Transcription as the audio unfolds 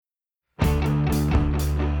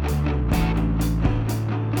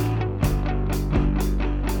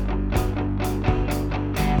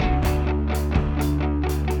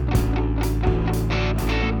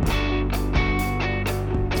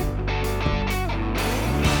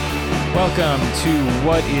Welcome to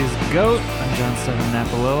What is GOAT? I'm John Stephen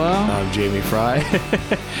Napolillo. I'm Jamie Fry.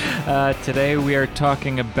 Today we are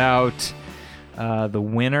talking about the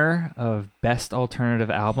winner of Best Alternative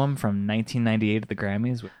Album from 1998 at the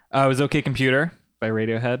Grammys. It was OK Computer by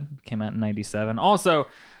Radiohead. Came out in 97. Also,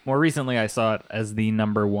 more recently I saw it as the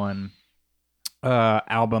number one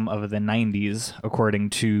album of the 90s, according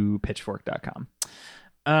to Pitchfork.com.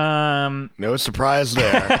 No surprise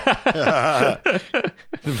there.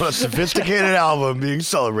 The most sophisticated album being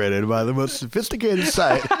celebrated by the most sophisticated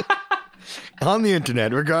site on the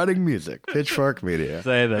internet regarding music, Pitchfork Media.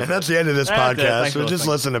 And that's the end of this podcast. So just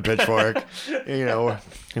listen to Pitchfork. You know,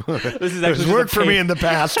 this is it's worked for me in the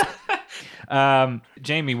past.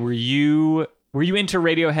 Jamie, were you into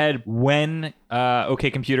Radiohead when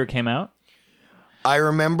OK Computer came out? I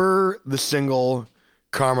remember the single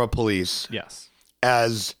Karma Police. Yes.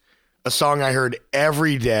 As a song I heard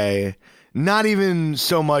every day, not even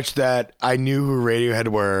so much that I knew who Radiohead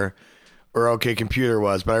were or OK Computer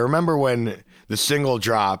was, but I remember when the single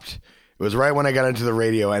dropped, it was right when I got into the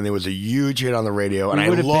radio, and there was a huge hit on the radio, and I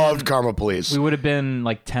loved Karma Police. We would have been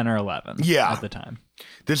like 10 or 11 at the time.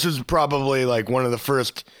 This is probably like one of the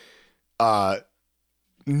first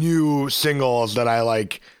new singles that I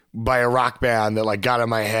like by a rock band that like got in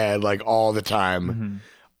my head like all the time.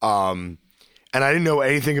 Mm-hmm. And I didn't know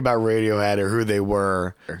anything about Radiohead or who they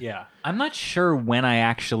were. Yeah. I'm not sure when I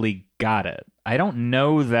actually got it. I don't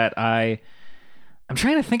know that I'm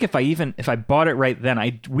trying to think if I bought it right then.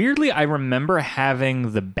 I remember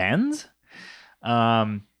having the Bends.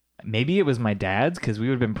 Maybe it was my dad's because we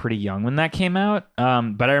would have been pretty young when that came out.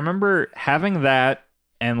 But I remember having that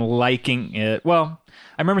and liking it. Well,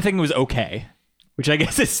 I remember thinking it was okay. Which I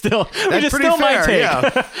guess is still, That's pretty fair, my take. Yeah.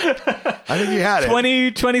 I think you had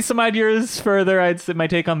it. 20 some odd years further, I'd say my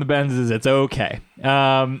take on the Bends is it's okay.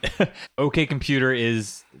 OK Computer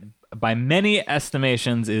is, by many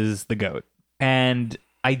estimations, is the GOAT. And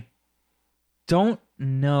I don't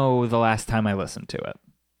know the last time I listened to it.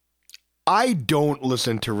 I don't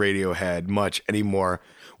listen to Radiohead much anymore.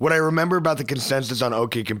 What I remember about the consensus on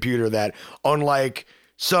OK Computer, that unlike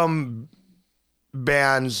some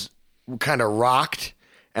bands kind of rocked,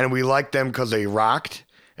 and we liked them because they rocked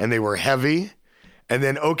and they were heavy, and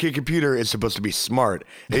then OK Computer is supposed to be smart.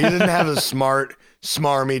 They didn't have a smart,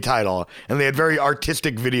 smarmy title, and they had very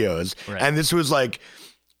artistic videos. Right. And this was like,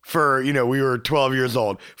 for, you know, we were 12 years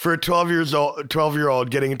old. For a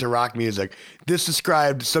 12-year-old getting into rock music, this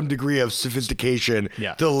described some degree of sophistication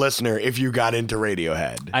to the listener if you got into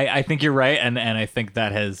Radiohead. I think you're right, and I think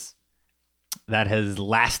that has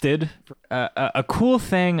lasted. A cool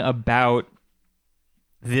thing about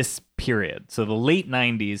this period, so the late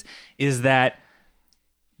 90s, is that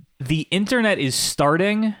the internet is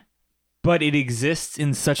starting, but it exists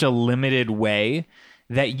in such a limited way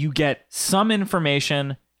that you get some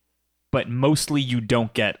information, but mostly you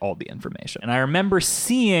don't get all the information. And I remember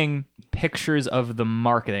seeing pictures of the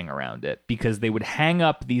marketing around it, because they would hang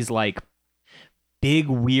up these like big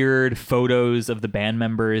weird photos of the band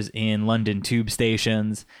members in London tube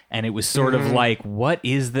stations, and it was sort of like, what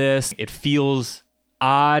is this? It feels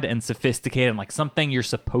odd and sophisticated and like something you're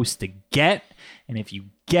supposed to get, and if you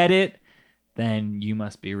get it, then you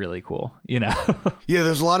must be really cool, you know? Yeah,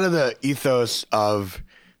 there's a lot of the ethos of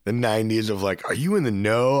the 90s of like, are you in the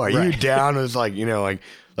know? Are you down? It's like, you know, like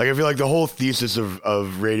I feel like the whole thesis of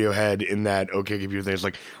Radiohead in that OK Computer thing is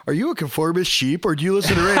like, are you a conformist sheep or do you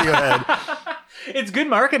listen to Radiohead? It's good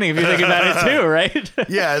marketing if you think about it too, right?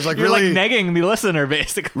 Yeah, it's like you're really like negging the listener,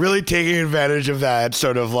 basically. Really taking advantage of that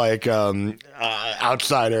sort of like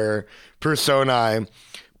outsider persona.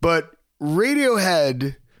 But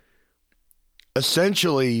Radiohead,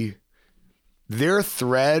 essentially, their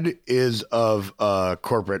thread is of a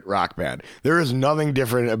corporate rock band. There is nothing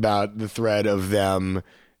different about the thread of them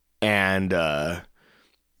and,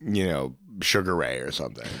 you know, Sugar Ray or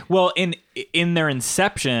something. Well, in their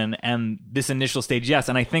inception and this initial stage, yes.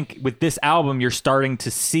 And I think with this album, you're starting to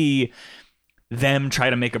see them try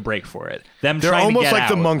to make a break for it. They're almost like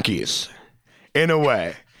the Monkees, in a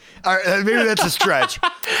way. Maybe that's a stretch,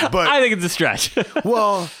 but I think it's a stretch.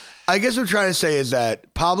 Well, I guess what I'm trying to say is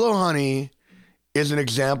that Pablo Honey is an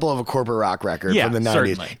example of a corporate rock record from the 90s.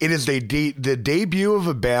 Certainly. It is the debut of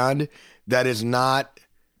a band that is not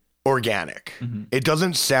organic. Mm-hmm. It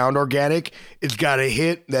doesn't sound organic. It's got a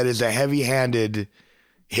hit that is a heavy-handed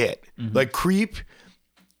hit. Mm-hmm. Like Creep,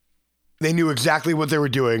 they knew exactly what they were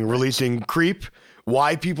doing, releasing Creep,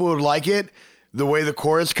 why people would like it. The way the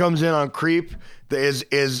chorus comes in on Creep is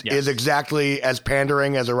exactly as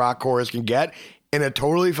pandering as a rock chorus can get in a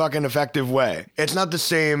totally fucking effective way. It's not the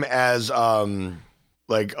same as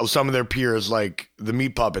like some of their peers, like the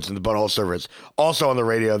Meat Puppets and the Butthole Surfers, also on the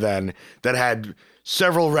radio then, that had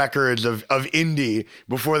several records of indie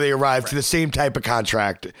before they arrived to the same type of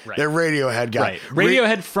contract that Radiohead got. Right.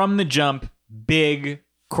 Radiohead from the jump, big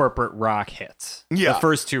corporate rock hits. Yeah. The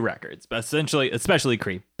first two records, but especially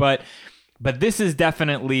Creep. But this is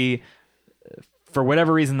definitely, for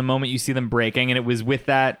whatever reason, the moment you see them breaking, and it was with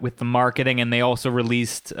the marketing, and they also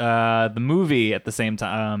released the movie at the same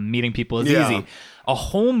time, Meeting People is Easy. A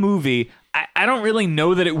whole movie. I don't really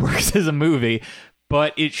know that it works as a movie,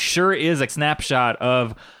 but it sure is a snapshot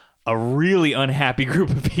of a really unhappy group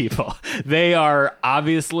of people. They are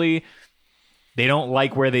obviously, they don't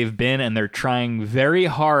like where they've been, and they're trying very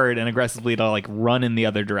hard and aggressively to like run in the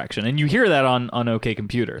other direction. And you hear that on OK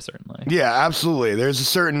Computer, certainly. Yeah, absolutely. There's a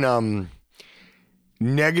certain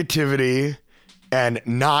negativity and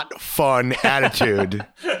not fun attitude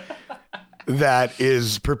that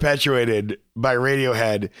is perpetuated by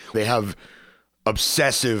Radiohead. They have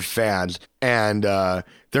obsessive fans, and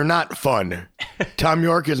they're not fun. Tom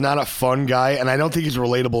York is not a fun guy, and I don't think he's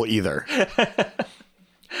relatable either.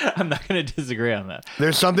 I'm not going to disagree on that.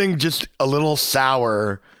 There's something just a little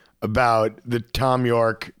sour about the Tom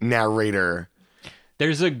York narrator.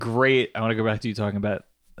 There's a great, I want to go back to you talking about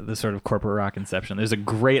the sort of corporate rock inception. There's a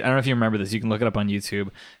great, I don't know if you remember this, you can look it up on YouTube,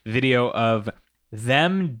 video of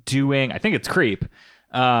them doing, I think it's Creep,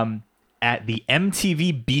 at the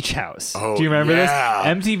MTV Beach House. Oh, do you remember this? yeah.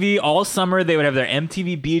 MTV, all summer, they would have their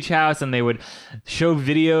MTV Beach House, and they would show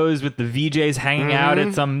videos with the VJs hanging out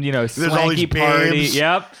at some, There's all swanky these party. babes,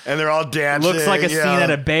 Yep. and they're all dancing. Looks like a scene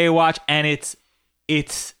at a Baywatch, and it's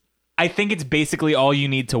I think it's basically all you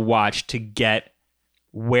need to watch to get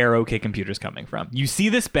where OK Computer's coming from. You see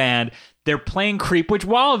this band, they're playing Creep, which,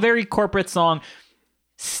 while a very corporate song,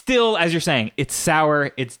 still, as you're saying, it's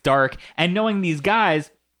sour, it's dark, and knowing these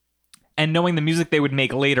guys and knowing the music they would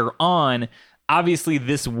make later on, obviously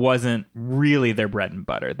this wasn't really their bread and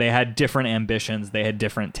butter. They had different ambitions, they had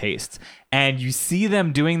different tastes. And you see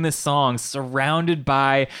them doing this song surrounded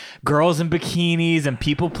by girls in bikinis and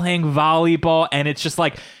people playing volleyball, and it's just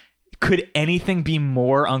like, could anything be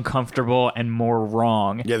more uncomfortable and more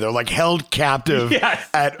wrong? Yeah, they're like held captive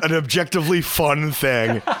at an objectively fun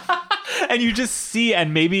thing. And you just see,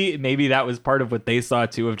 and maybe that was part of what they saw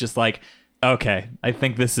too, of just like, okay, I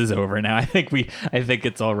think this is over now. I think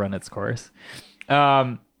it's all run its course.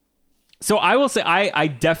 So I will say I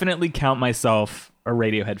definitely count myself a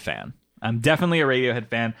Radiohead fan. I'm definitely a Radiohead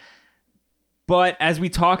fan. But as we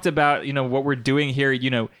talked about, what we're doing here,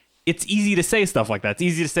 it's easy to say stuff like that. It's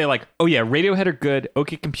easy to say like, oh yeah, Radiohead are good.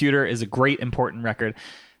 OK Computer is a great, important record.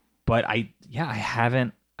 But I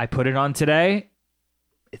put it on today.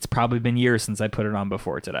 It's probably been years since I put it on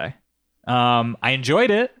before today. I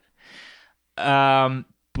enjoyed it.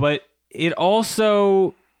 But it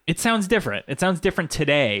sounds different. It sounds different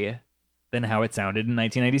today than how it sounded in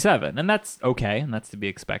 1997. And that's okay. And that's to be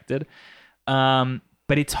expected. But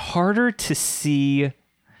it's harder to see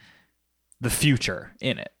the future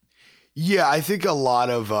in it. Yeah, I think a lot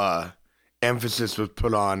of emphasis was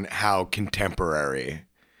put on how contemporary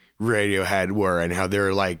Radiohead were and how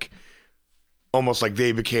they're like, almost like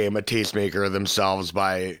they became a tastemaker themselves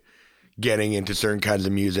by getting into certain kinds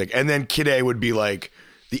of music. And then Kid A would be like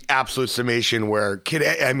the absolute summation where Kid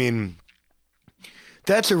A, I mean,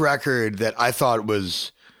 that's a record that I thought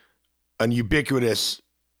was an ubiquitous,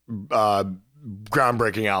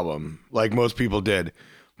 groundbreaking album, like most people did.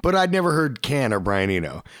 But I'd never heard Can or Brian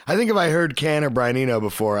Eno. I think if I heard Can or Brian Eno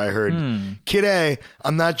before I heard Kid A,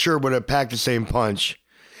 I'm not sure would have packed the same punch.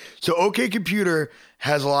 So OK Computer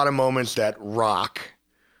has a lot of moments that rock,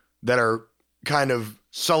 that are kind of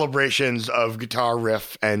celebrations of guitar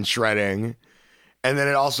riff and shredding. And then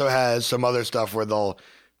it also has some other stuff where they'll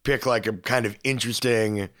pick like a kind of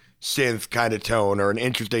interesting synth kind of tone, or an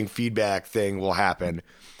interesting feedback thing will happen.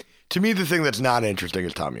 To me, the thing that's not interesting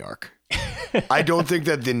is Tom York. I don't think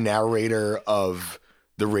that the narrator of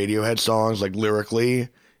the Radiohead songs, like lyrically,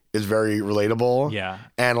 is very relatable. Yeah.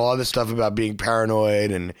 And a lot of the stuff about being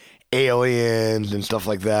paranoid and aliens and stuff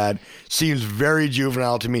like that seems very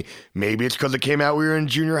juvenile to me. Maybe it's because it came out when we were in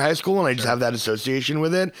junior high school and I just have that association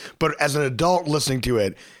with it. But as an adult listening to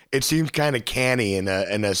it, it seems kind of canny in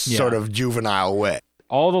a sort of juvenile way.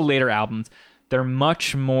 All the later albums, they're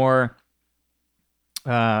much more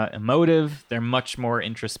emotive. They're much more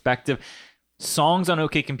introspective. Songs on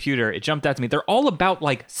OK Computer, it jumped out to me. They're all about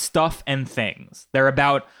like stuff and things. They're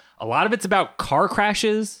about, a lot of it's about car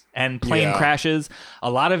crashes and plane crashes.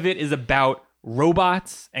 A lot of it is about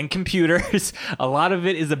robots and computers. A lot of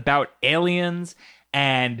it is about aliens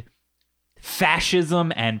and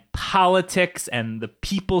fascism and politics and the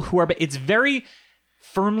people who are, it's very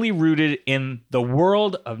firmly rooted in the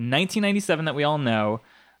world of 1997 that we all know,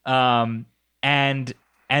 and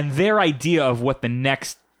their idea of what the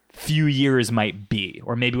next few years might be,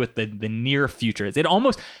 or maybe what the near future is. It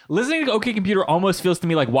almost, listening to OK Computer almost feels to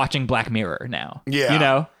me like watching Black Mirror now. Yeah. You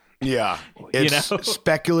know? Yeah. It's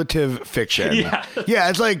speculative fiction. Yeah. Yeah,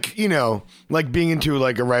 it's like, like being into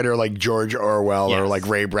like a writer like George Orwell or like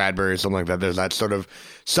Ray Bradbury or something like that. There's that sort of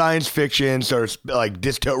science fiction, sort of like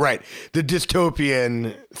the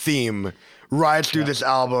dystopian theme rides through this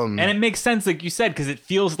album. And it makes sense, like you said, because it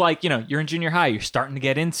feels like, you're in junior high, you're starting to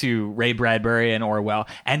get into Ray Bradbury and Orwell,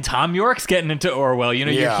 and Tom York's getting into Orwell.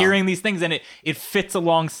 You're hearing these things, and it fits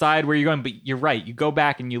alongside where you're going. But you're right. You go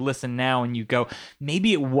back and you listen now, and you go,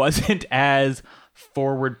 maybe it wasn't as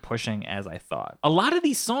forward pushing as I thought. A lot of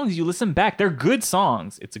these songs, you listen back, they're good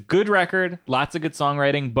songs. It's a good record, lots of good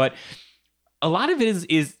songwriting, but a lot of it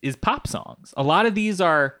is pop songs. A lot of these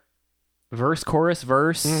are verse, chorus,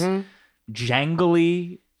 verse. Mm-hmm.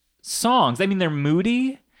 Jangly songs. I mean, they're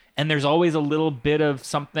moody, and there's always a little bit of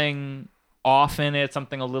something off in it,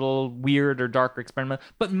 something a little weird or dark or experimental,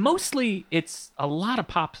 but mostly it's a lot of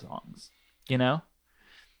pop songs, I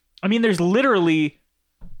mean, there's literally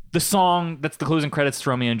the song that's the closing credits to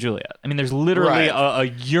Romeo and Juliet. I mean, there's literally a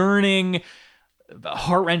yearning,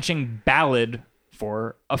 heart-wrenching ballad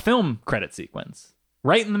for a film credit sequence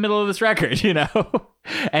right in the middle of this record,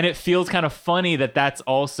 and it feels kind of funny that that's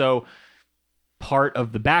also part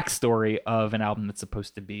of the backstory of an album that's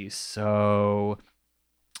supposed to be so,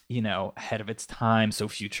 ahead of its time, so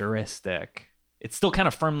futuristic. It's still kind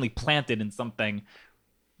of firmly planted in something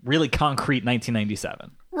really concrete 1997.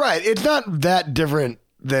 Right. It's not that different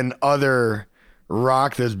than other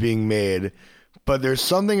rock that's being made, but there's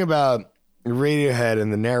something about Radiohead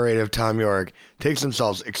and the narrative Tom York takes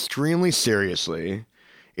themselves extremely seriously.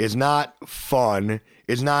 It's not fun.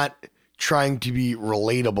 It's not trying to be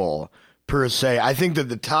relatable per se. I think that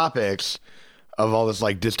the topics of all this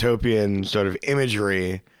like dystopian sort of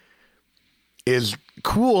imagery is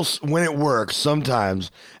cool when it works sometimes,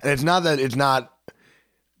 and it's not that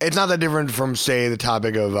different from, say, the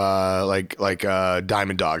topic of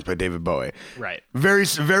Diamond Dogs by David Bowie. Right. Very,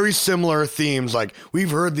 very similar themes. Like,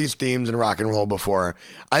 we've heard these themes in rock and roll before.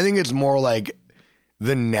 I think it's more like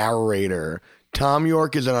the narrator. Tom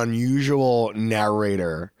York is an unusual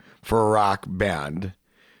narrator for a rock band,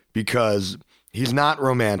 because he's not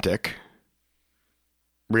romantic,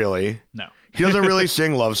 really. No. He doesn't really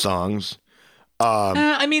sing love songs. His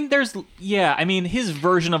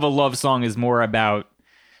version of a love song is more about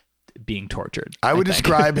being tortured. I would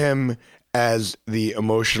describe him as the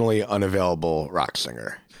emotionally unavailable rock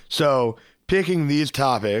singer. So picking these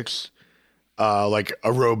topics, like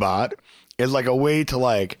a robot, is like a way to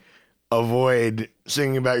like avoid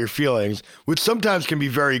singing about your feelings, which sometimes can be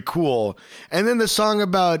very cool. And then the song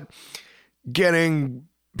about getting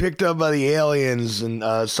picked up by the aliens and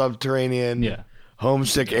subterranean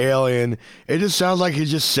homesick alien, it just sounds like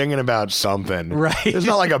he's just singing about something. Right. There's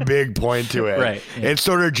not like a big point to it. Right. Yeah. It's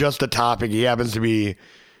sort of just a topic he happens to be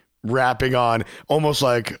rapping on, almost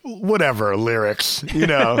like whatever lyrics,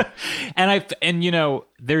 and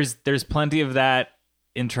there's plenty of that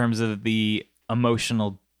in terms of the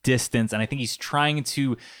emotional distance, and I think he's trying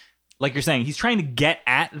to, like you're saying, he's trying to get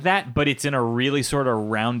at that, but it's in a really sort of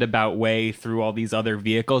roundabout way through all these other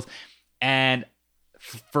vehicles. And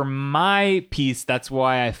for my piece, that's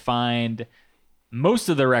why I find most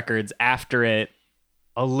of the records after it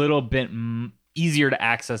a little bit easier to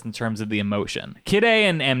access in terms of the emotion. Kid A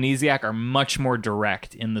and Amnesiac are much more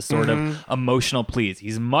direct in the sort of emotional pleas.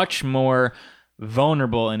 He's much more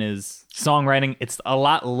vulnerable in his songwriting. It's a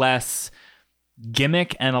lot less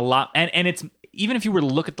gimmick and and it's, even if you were to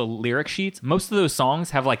look at the lyric sheets, most of those songs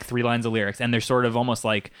have like 3 lines of lyrics, and they're sort of almost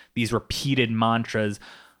like these repeated mantras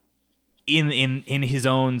in his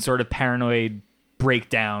own sort of paranoid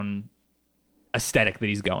breakdown aesthetic that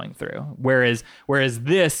he's going through. Whereas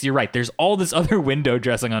this, you're right, there's all this other window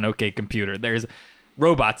dressing on OK Computer. There's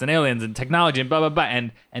robots and aliens and technology and blah blah blah,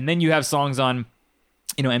 and then you have songs on,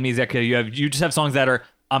 Amnesiac. You just have songs that are,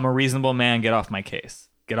 I'm a reasonable man, get off my case.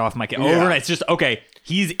 Get off my case. Yeah. Overnight, it's just, okay,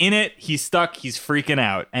 he's in it, he's stuck, he's freaking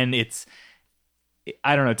out. And it's,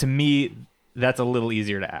 I don't know, to me, that's a little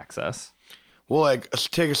easier to access. Well, like, let's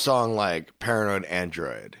take a song like Paranoid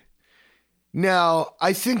Android. Now,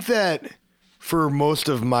 I think that for most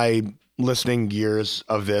of my listening years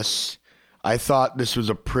of this, I thought this was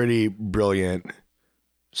a pretty brilliant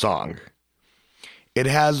song. It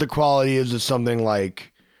has the qualities of something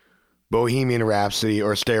like Bohemian Rhapsody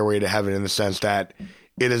or Stairway to Heaven, in the sense that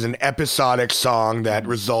it is an episodic song that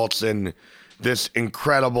results in this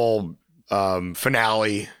incredible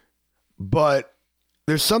finale. But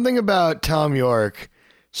There's something about Tom York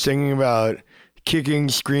singing about kicking,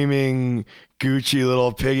 screaming Gucci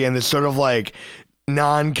little piggy and this sort of like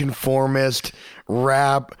non-conformist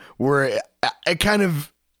rap where it kind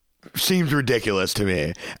of seems ridiculous to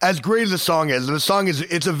me. As great as the song is,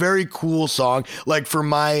 it's a very cool song. Like for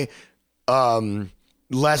my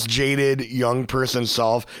less jaded young person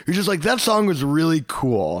self, you're just like, that song was really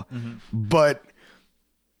cool. But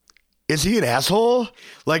is he an asshole?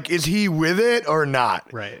 Like, is he with it or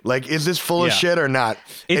not? Right. Like, is this full of shit or not?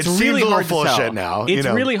 It's it really seems hard full to of tell. shit now. It's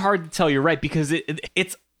really hard to tell. You're right, because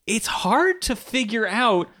it's hard to figure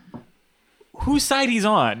out whose side he's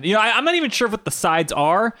on. You know, I'm not even sure what the sides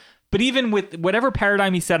are. But even with whatever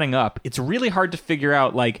paradigm he's setting up, it's really hard to figure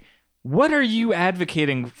out, like, what are you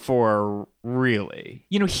advocating for, really?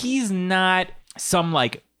 You know, he's not some,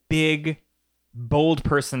 like, big, bold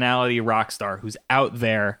personality rock star who's out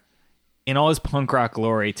there in all his punk rock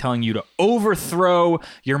glory telling you to overthrow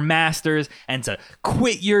your masters and to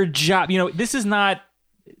quit your job. You know, this is not,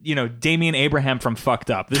 you know, Damian Abraham from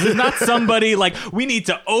Fucked Up. This is not somebody like, we need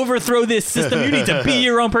to overthrow this system. You need to be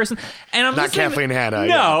your own person. And I'm not Kathleen Hanna.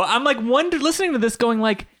 No, I'm like listening to this going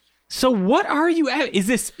like, so what are you at?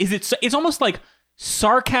 It's almost like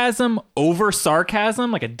sarcasm over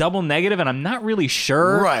sarcasm, like a double negative, and I'm not really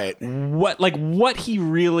sure what he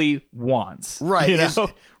really wants. Right. You know?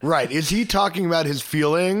 Is he talking about his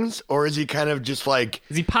feelings, or is he kind of just like,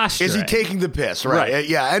 is he posturing? Is he taking the piss? Right.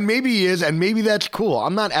 Yeah, and maybe he is, and maybe that's cool.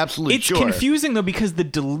 I'm not absolutely it's sure. It's confusing though, because the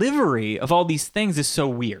delivery of all these things is so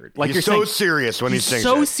weird. Like, he's so serious when he sings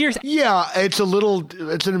so it. serious. Yeah, it's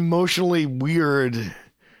an emotionally weird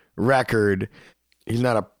record. He's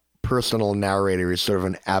not a personal narrator. He's sort of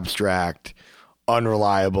an abstract,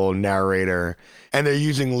 unreliable narrator, and they're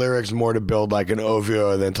using lyrics more to build like an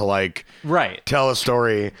oeuvre than to like tell a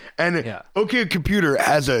story. And OK Computer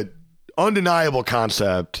has a undeniable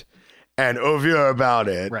concept and oeuvre about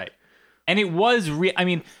it. Right. And it was I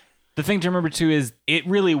mean, the thing to remember too is it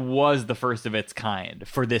really was the first of its kind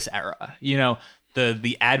for this era. You know,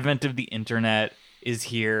 the advent of the internet is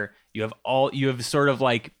here. You have sort of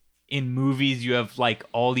like, in movies, you have like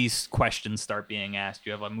all these questions start being asked.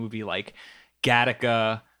 You have a movie like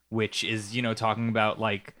Gattaca, which is, you know, talking about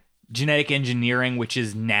like genetic engineering, which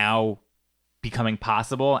is now becoming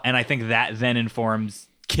possible. And I think that then informs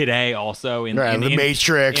Kid A also in the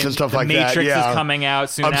Matrix and stuff like that. The Matrix is coming out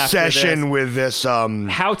soon after this. Obsession with this.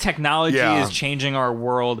 How technology is changing our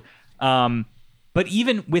world. But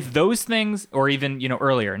even with those things, or even, you know,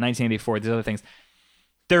 earlier, 1984, these other things,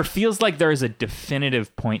 there feels like there is a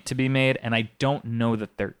definitive point to be made, and I don't know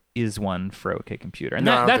that there is one for OK Computer. And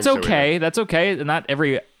that's okay. That's okay. Not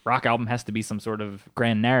every rock album has to be some sort of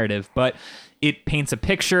grand narrative, but it paints a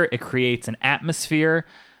picture. It creates an atmosphere.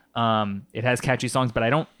 It has catchy songs, but I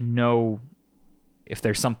don't know if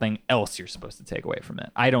there's something else you're supposed to take away from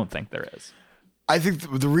it. I don't think there is. I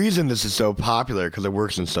think the reason this is so popular because it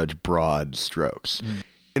works in such broad strokes.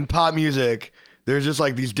 In pop music, there's just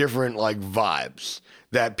like these different like vibes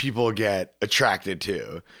that people get attracted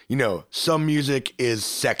to. You know, some music is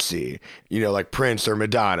sexy, you know, like Prince or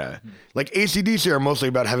Madonna. Like AC/DC are mostly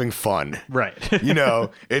about having fun. Right. You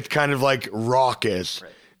know, it's kind of like raucous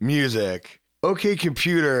music. OK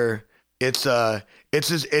Computer, it's a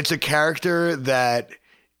character that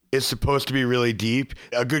is supposed to be really deep.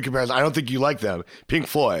 A good comparison, I don't think you like them. Pink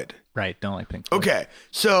Floyd. Right, don't like Pink Floyd. Okay,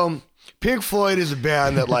 so Pink Floyd is a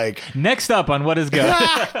band that like... Next up on What Is Good.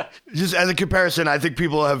 Just as a comparison, I think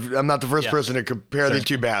people have... I'm not the first person to compare these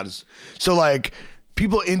two bands. So like,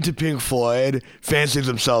 people into Pink Floyd fancy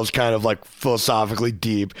themselves kind of like philosophically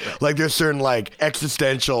deep. Like there's certain like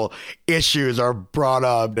existential issues are brought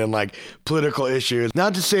up and like political issues.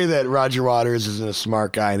 Not to say that Roger Waters isn't a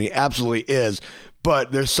smart guy, and he absolutely is.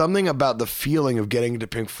 But there's something about the feeling of getting into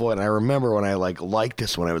Pink Floyd, and I remember when I liked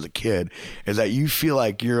this when I was a kid, is that you feel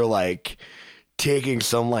like you're like taking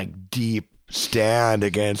some like deep stand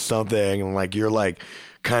against something, and like you're like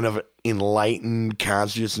kind of enlightened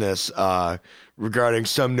consciousness regarding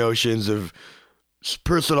some notions of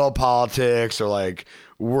personal politics or like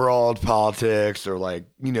world politics or like,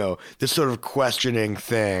 you know, this sort of questioning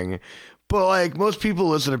thing. But like most people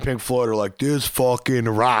listen to Pink Floyd are like, this fucking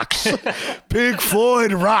rocks. Pink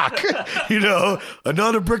Floyd rock. You know,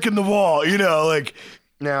 another brick in the wall, you know, like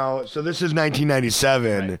now, so this is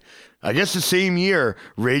 1997. Right. I guess the same year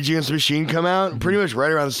Rage Against the Machine come out, pretty much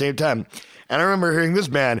right around the same time. And I remember hearing this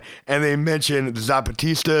band, and they mentioned the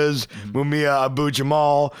Zapatistas, Mumia Abu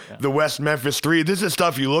Jamal, the West Memphis Three. This is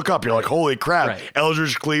stuff you look up. You're like, holy crap, Right.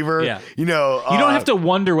 Eldridge Cleaver. Yeah. You know, You don't have to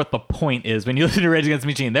wonder what the point is when you listen to Rage Against the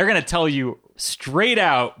Machine. They're going to tell you straight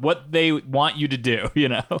out what they want you to do, you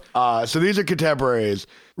know? So these are contemporaries.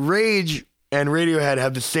 Rage and Radiohead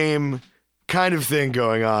have the same kind of thing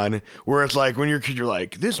going on, where it's like when you're a kid, you're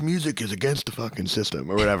like, this music is against the fucking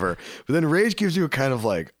system or whatever. But then Rage gives you a kind of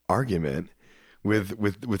like argument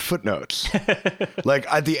with footnotes. Like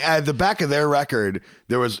at the back of their record,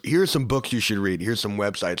 there was, here's some books you should read. Here's some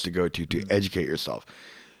websites to go to educate yourself.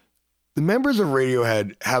 The members of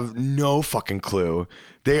Radiohead have no fucking clue.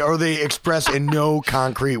 They express in no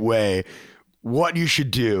concrete way what you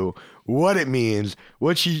should do, what it means,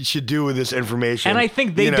 what you should do with this information. And I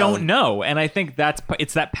think they don't know. And I think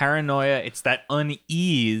it's that paranoia, it's that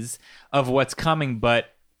unease of what's coming. But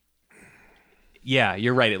yeah,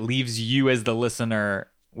 you're right. It leaves you as the listener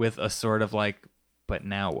with a sort of like, but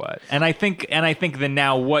now what? And I think the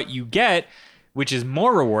now what you get, which is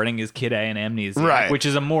more rewarding, is Kid A and Amnesia, right?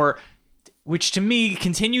 Which to me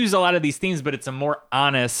continues a lot of these themes, but it's a more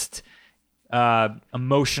honest,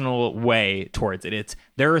 emotional way towards it.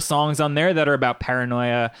 There are songs on there that are about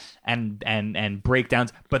paranoia and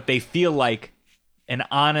breakdowns, but they feel like an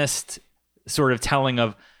honest sort of telling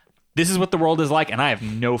of, this is what the world is like, and I have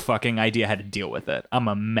no fucking idea how to deal with it. I'm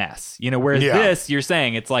a mess. You know, whereas this, you're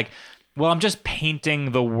saying, it's like, well, I'm just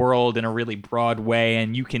painting the world in a really broad way,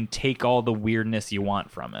 and you can take all the weirdness you want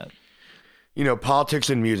from it. You know, politics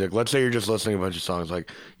and music. Let's say you're just listening to a bunch of songs.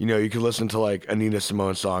 Like, you know, you can listen to like a Nina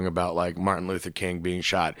Simone song about like Martin Luther King being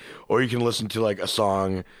shot. Or you can listen to like a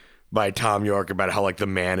song by Tom York about how like the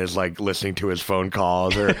man is like listening to his phone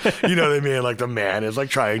calls, or you know what I mean, like the man is like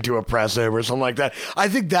trying to oppress him or something like that. I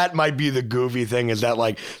think that might be the goofy thing, is that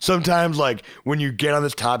like sometimes like when you get on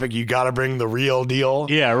this topic, you got to bring the real deal.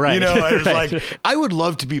 Yeah, right. You know, and it's Right. like, I would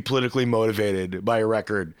love to be politically motivated by a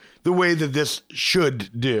record the way that this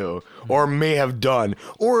should do or may have done,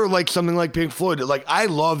 or like something like Pink Floyd. Like, I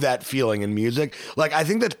love that feeling in music. Like, I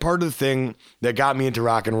think that's part of the thing that got me into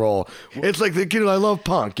rock and roll. It's like the kid, I love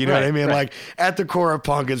punk, you know what I mean? Right. Like, at the core of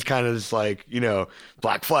punk is kind of just like, you know,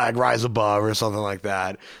 Black Flag, Rise Above or something like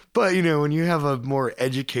that. But, you know, when you have a more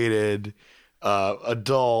educated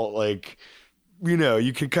adult, like, you know,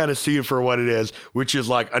 you can kind of see it for what it is, which is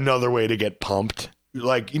like another way to get pumped.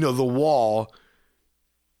 Like, you know, The Wall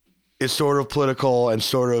is sort of political and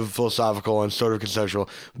sort of philosophical and sort of conceptual,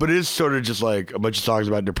 but it is sort of just like a bunch of songs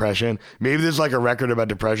about depression. Maybe there's like a record about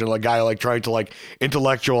depression, like a guy like trying to like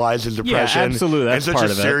intellectualize his depression. Yeah, absolutely. That's in such part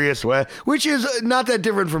a of it. serious way, which is not that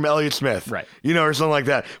different from Elliott Smith, Right. You know, or something like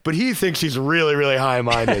that. But he thinks he's really, really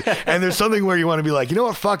high-minded, and there's something where you want to be like, you know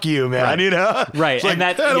what, fuck you, man. Right. You know, Right. It's like, And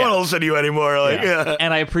that- I don't yeah. want to listen to you anymore. Like, yeah.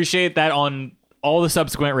 And I appreciate that on all the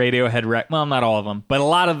subsequent Radiohead well, not all of them, but a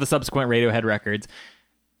lot of the subsequent Radiohead records,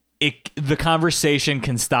 the conversation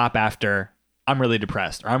can stop after I'm really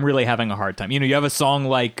depressed or I'm really having a hard time. You know, you have a song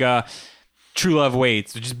like True Love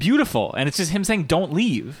Waits, which is beautiful, and it's just him saying don't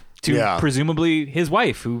leave to presumably his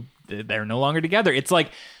wife, who they're no longer together. It's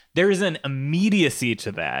like there's an immediacy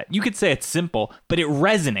to that. You could say it's simple, but it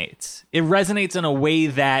resonates. It resonates in a way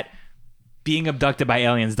that being abducted by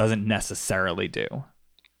aliens doesn't necessarily do.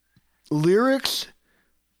 Lyrics,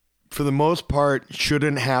 for the most part,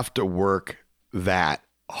 shouldn't have to work that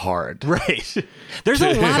hard. Right. There's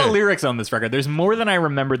a lot of lyrics on this record. There's more than I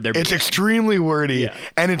remembered there being. It's extremely wordy,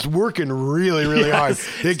 and it's working really, really hard.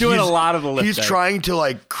 It's doing a lot of the lip He's sync. trying to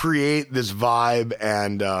like create this vibe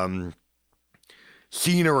and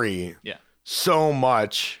scenery so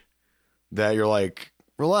much that you're like,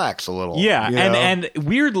 relax a little. Yeah, you know? and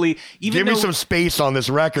weirdly, even give though, me some space on this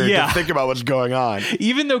record to think about what's going on.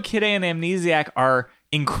 even though Kid A and Amnesiac are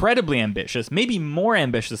incredibly ambitious, maybe more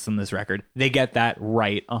ambitious than this record, they get that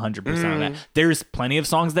right 100% of that. There's plenty of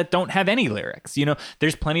songs that don't have any lyrics. You know,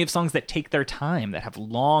 there's plenty of songs that take their time, that have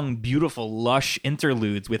long, beautiful, lush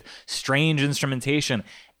interludes with strange instrumentation.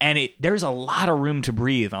 And there's a lot of room to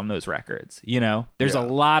breathe on those records. You know, there's a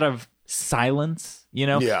lot of silence, you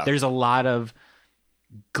know, there's a lot of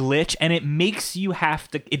glitch, and it makes you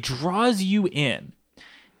it draws you in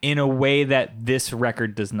a way that this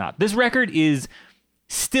record does not. This record is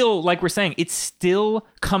still, like we're saying, it still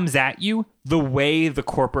comes at you the way the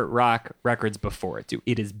corporate rock records before it do.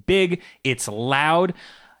 It is big, it's loud,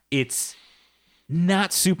 it's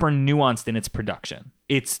not super nuanced in its production.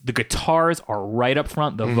 The guitars are right up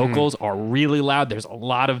front, the vocals are really loud, there's a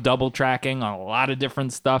lot of double tracking on a lot of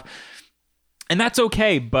different stuff. And that's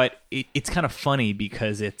okay, but it's kind of funny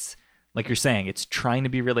because it's, like you're saying, it's trying to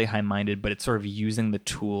be really high-minded, but it's sort of using the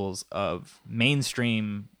tools of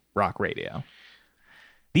mainstream rock radio.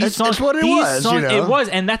 That's what it was, you know? It was,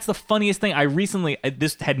 and that's the funniest thing.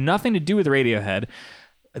 This had nothing to do with Radiohead.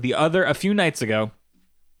 A few nights ago,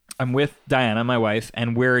 I'm with Diana, my wife,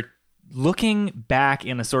 and we're looking back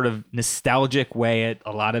in a sort of nostalgic way at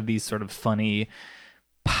a lot of these sort of funny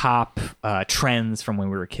pop trends from when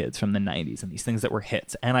we were kids, from the 90s, and these things that were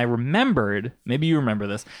hits. And I remembered, maybe you remember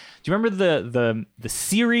this. Do you remember the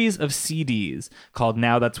series of CDs called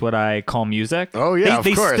Now That's What I Call Music? Oh, yeah,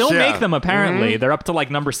 They of course, still yeah. make them, apparently. They're up to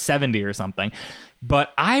like number 70 or something.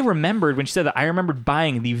 But I remembered, when she said that, I remembered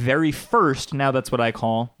buying the very first Now That's What I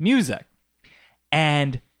Call Music.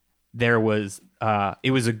 And there was,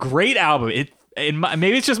 it was a great album.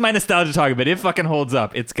 Maybe it's just my nostalgia talking, but it fucking holds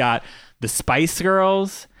up. It's got the Spice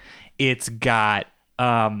Girls. It's got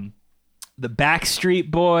the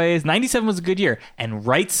Backstreet Boys. 97 was a good year. And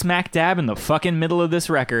right smack dab in the fucking middle of this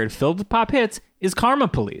record, filled with pop hits, is Karma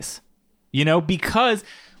Police. You know, because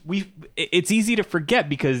it's easy to forget,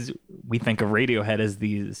 because we think of Radiohead as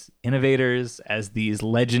these innovators, as these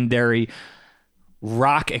legendary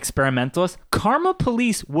rock experimentalists. Karma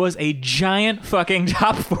Police was a giant fucking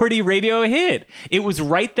top 40 radio hit. It was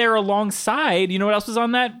right there alongside, you know what else was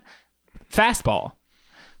on that? Fastball.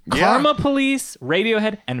 Yeah. Karma Police,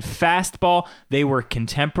 Radiohead, and Fastball, they were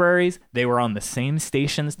contemporaries. They were on the same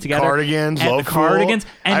stations together. Cardigans, and Love the Cardigans.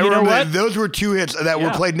 Fool. And I you know remember what? those were two hits that were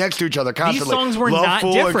Yeah. played next to each other These constantly. songs were Love not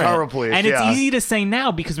Fool different. and Karma Police. And yeah. it's easy to say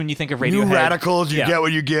now, because when you think of Radiohead... New Radicals, you get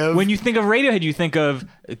what you give. When you think of Radiohead, you think of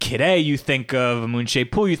Kid A, you think of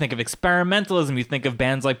Moonshaped Pool, you think of experimentalism, you think of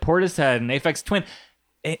bands like Portishead and Aphex Twin.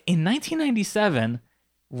 In 1997,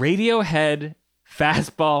 Radiohead,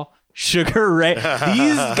 Fastball, Sugar Ray,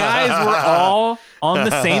 these guys were all on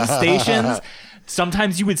the same stations.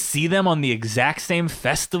 Sometimes you would see them on the exact same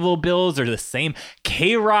festival bills or the same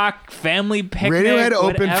K-Rock family picnic. Radiohead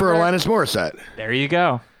opened for whatever. Alanis Morissette. There you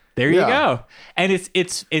go. There you Yeah. go. And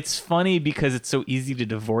it's funny because it's so easy to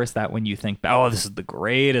divorce that when you think, oh, this is the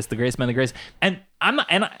greatest man, the greatest. And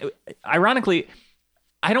ironically,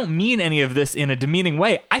 I don't mean any of this in a demeaning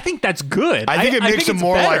way. I think that's good. I think it makes them it's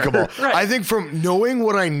more better. likable. Right. I think from knowing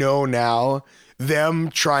what I know now,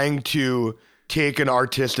 them trying to take an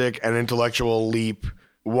artistic and intellectual leap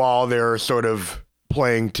while they're sort of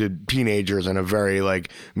playing to teenagers and a very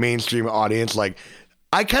like mainstream audience, like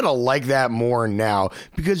I kind of like that more now,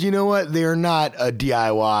 because you know what? They're not a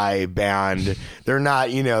DIY band. They're not,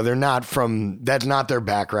 that's not their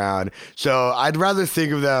background. So I'd rather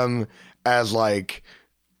think of them as like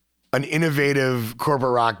an innovative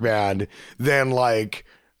corporate rock band than like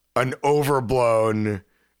an overblown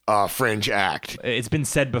fringe act. It's been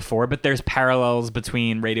said before, but there's parallels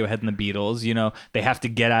between Radiohead and the Beatles. You know, they have to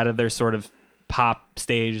get out of their sort of pop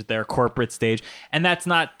stage, their corporate stage. And that's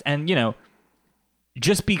not, and you know,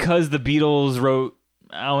 just because the Beatles wrote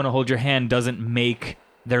I Want to Hold Your Hand doesn't make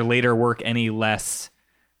their later work any less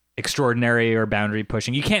extraordinary or boundary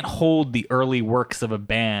pushing. You can't hold the early works of a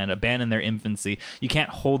band in their infancy. You can't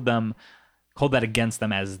hold that against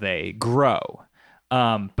them as they grow.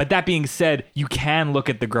 But that being said, you can look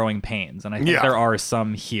at the growing pains, and I think there are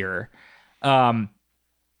some here.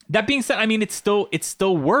 That being said, I mean, it still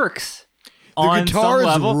works. The on guitars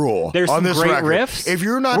some level. rule. There's on some this great record. riffs. If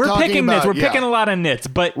you're not we're talking picking about, nits. We're picking a lot of nits,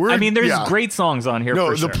 but I mean, there's great songs on here. No,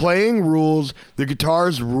 for the sure. playing rules. The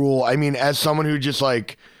guitars rule. I mean, as someone who just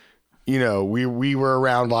like, you know, we were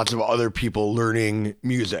around lots of other people learning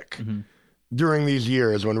music during these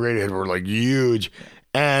years when Radiohead were like huge,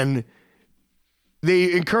 and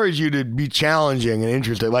they encourage you to be challenging and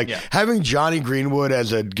interesting. Like having Johnny Greenwood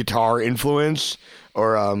as a guitar influence,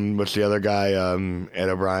 or what's the other guy, Ed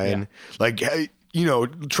O'Brien, like, you know,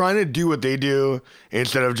 trying to do what they do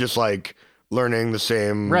instead of just like learning the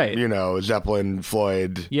same, you know, Zeppelin,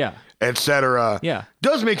 Floyd, etc.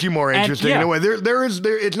 Does make you more interesting in a way.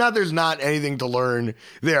 It's not, there's not anything to learn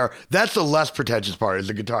there. That's the less pretentious part, is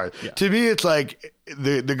the guitar. To me, it's like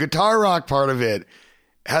the guitar rock part of it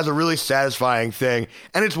has a really satisfying thing,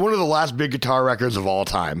 and it's one of the last big guitar records of all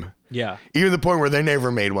time. Yeah. Even the point where they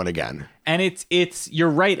never made one again. And it's you're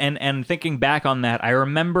right, and thinking back on that, I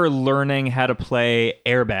remember learning how to play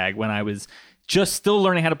Airbag when I was just still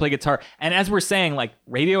learning how to play guitar. And as we're saying, like,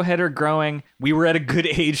 Radiohead are growing. We were at a good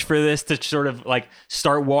age for this to sort of like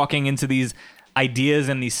start walking into these ideas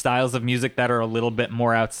and these styles of music that are a little bit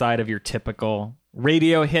more outside of your typical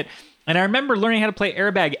radio hit. And I remember learning how to play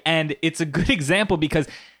Airbag, and it's a good example because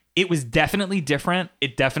it was definitely different.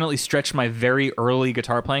 It definitely stretched my very early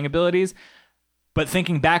guitar playing abilities. But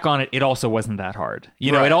thinking back on it, it also wasn't that hard.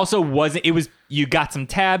 You know, it also wasn't, it was, you got some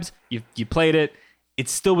tabs, you played it. It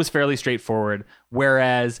still was fairly straightforward.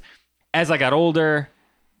 Whereas as I got older,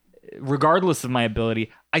 regardless of my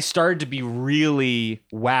ability, I started to be really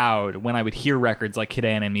wowed when I would hear records like Kid A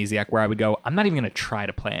and Amnesiac, where I would go, I'm not even going to try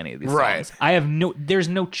to play any of these songs. There's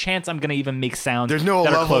no chance I'm going to even make sounds. There's no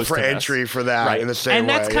that are level close for to this. entry for that Right. in the same way. And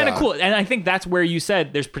that's kind of yeah. cool. And I think that's where you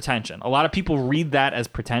said there's pretension. A lot of people read that as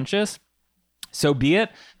pretentious. So be it.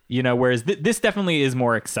 Whereas this definitely is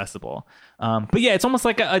more accessible. But yeah, it's almost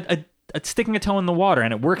like a sticking a toe in the water,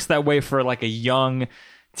 and it works that way for like a young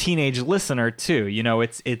teenage listener too.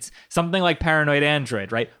 It's something like Paranoid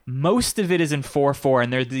Android, right? Most of it is in 4/4,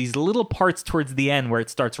 and there's these little parts towards the end where it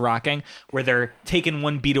starts rocking, where they're taking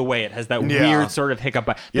one beat away. It has that weird sort of hiccup.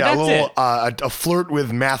 But Yeah, that's a flirt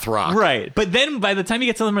with math rock. Right. But then by the time you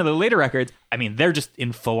get to some of the later records, I mean, they're just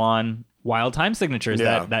in full-on wild time signatures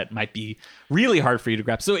that might be really hard for you to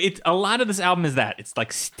grasp. So it's a lot of this album is that it's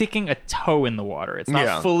like sticking a toe in the water. It's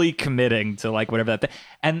not fully committing to like whatever that thing.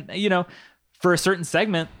 And for a certain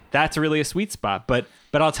segment, that's really a sweet spot. But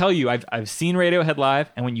I'll tell you, I've seen Radiohead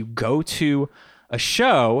live, and when you go to a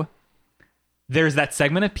show, there's that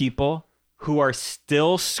segment of people who are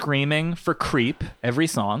still screaming for Creep every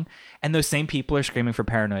song, and those same people are screaming for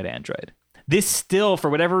Paranoid Android. This still,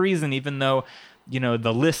 for whatever reason, even though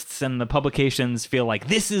the lists and the publications feel like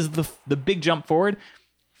this is the big jump forward,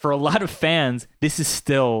 for a lot of fans, this is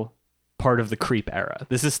still part of the Creep era.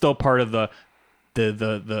 This is still part of the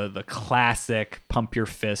classic pump your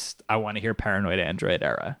fist, I want to hear Paranoid Android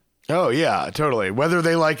era. Oh yeah, totally. Whether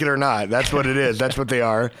they like it or not, that's what it is. That's what they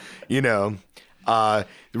are. Radiohead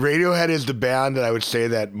is the band that I would say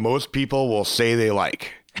that most people will say they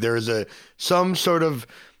like. There's some sort of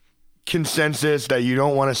consensus that you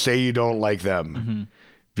don't want to say you don't like them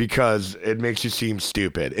because it makes you seem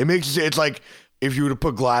stupid. It's like if you were to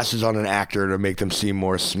put glasses on an actor to make them seem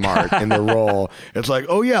more smart in their role, it's like,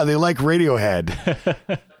 oh yeah, they like Radiohead.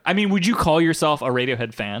 I mean, would you call yourself a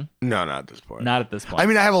Radiohead fan? No, not at this point. Not at this point. I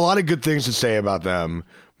mean, I have a lot of good things to say about them,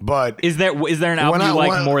 but is there an album you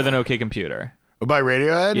like more than OK Computer? By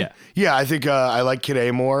Radiohead? Yeah. I think I like Kid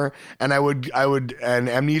A more, and I would and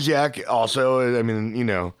Amnesiac also. I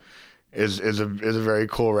mean, is a very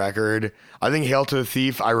cool record. I think Hail to the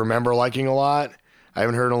Thief I remember liking a lot. I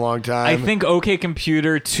haven't heard in a long time. I think OK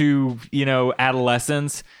Computer to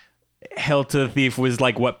adolescence, Hail to the Thief was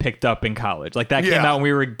like what picked up in college. Like that came out when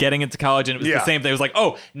we were getting into college, and it was the same thing. It was like,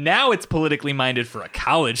 oh, now it's politically minded for a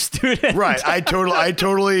college student. Right. I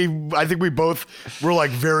think we both were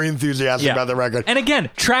like very enthusiastic about the record. And again,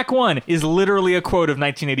 track 1 is literally a quote of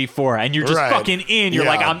 1984, and you're just fucking in. You're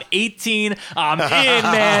like, I'm 18, I'm in,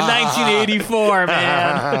 man. 1984,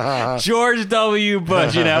 man. George W.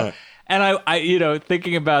 Bush, And I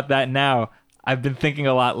thinking about that now, I've been thinking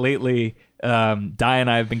a lot lately. Di and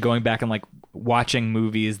I have been going back and like watching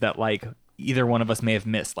movies that like either one of us may have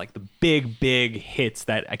missed, like the big hits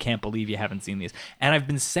that I can't believe you haven't seen these. And I've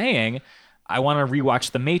been saying I want to rewatch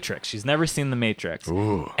The Matrix. She's never seen The Matrix.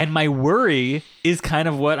 Ooh. And my worry is kind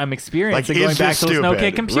of what I'm experiencing going back to an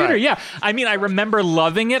OK Computer. Right. Yeah. I mean, I remember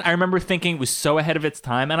loving it. I remember thinking it was so ahead of its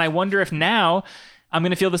time. And I wonder if now I'm going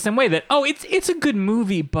to feel the same way that, oh, it's a good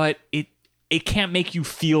movie, but it can't make you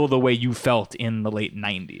feel the way you felt in the late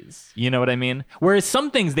 90s. You know what I mean? Whereas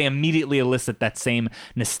some things, they immediately elicit that same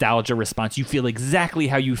nostalgia response. You feel exactly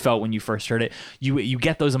how you felt when you first heard it. You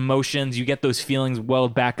get those emotions, you get those feelings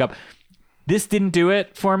welled back up. This didn't do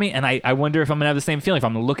it for me, and I wonder if I'm going to have the same feeling. If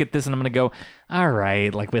I'm going to look at this and I'm going to go, all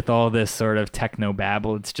right, like with all this sort of techno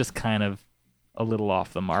babble, it's just kind of a little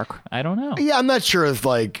off the mark. I don't know. Yeah, I'm not sure if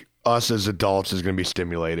like us as adults is going to be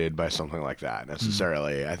stimulated by something like that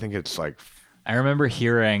necessarily. I think it's like... I remember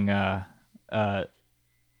hearing that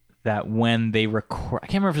when they record, I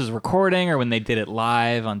can't remember if it was recording or when they did it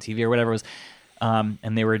live on TV or whatever it was,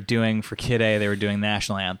 and they were doing, for Kid A, they were doing the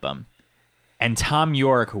national anthem. And Tom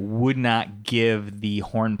York would not give the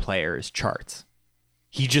horn players charts.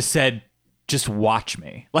 He just said, just watch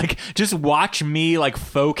me. Like, just watch me, like,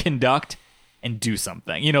 faux conduct and do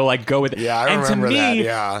something, like go with it. Yeah, I and remember to me, that.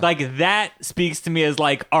 Yeah. like that speaks to me as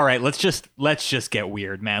like, all right, let's just get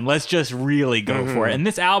weird, man. Let's just really go for it. And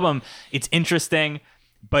this album, it's interesting,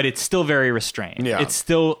 but it's still very restrained. Yeah. It's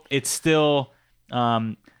still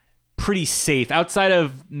pretty safe outside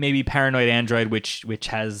of maybe Paranoid Android, which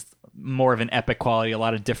has more of an epic quality, a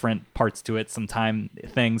lot of different parts to it, some time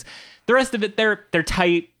things. The rest of it, they're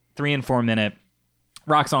tight, 3 and 4 minute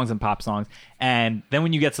rock songs and pop songs. And then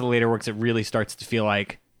when you get to the later works, it really starts to feel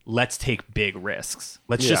like, let's take big risks.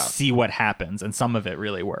 Let's just see what happens. And some of it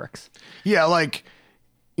really works. Yeah, like,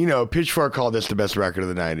 Pitchfork called this the best record of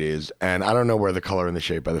the 90s, and I don't know where The Color and the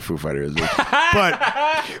Shape by the Foo Fighters is.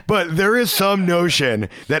 But there is some notion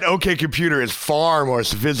that OK Computer is far more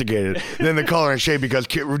sophisticated than The Color and Shape because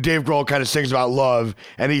Dave Grohl kind of sings about love,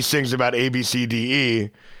 and he sings about A, B, C, D, E.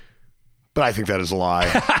 But I think that is a lie.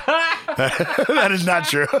 That is not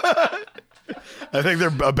true. I think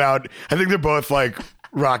they're both like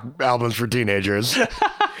rock albums for teenagers.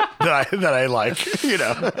 that I like,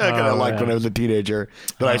 I liked when I was a teenager,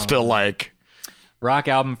 that I still like. Rock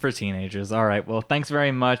album for teenagers. All right. Well, thanks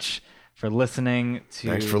very much for listening to.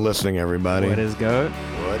 Thanks for listening, everybody. What is GOAT?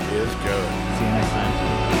 What is GOAT? See you next time.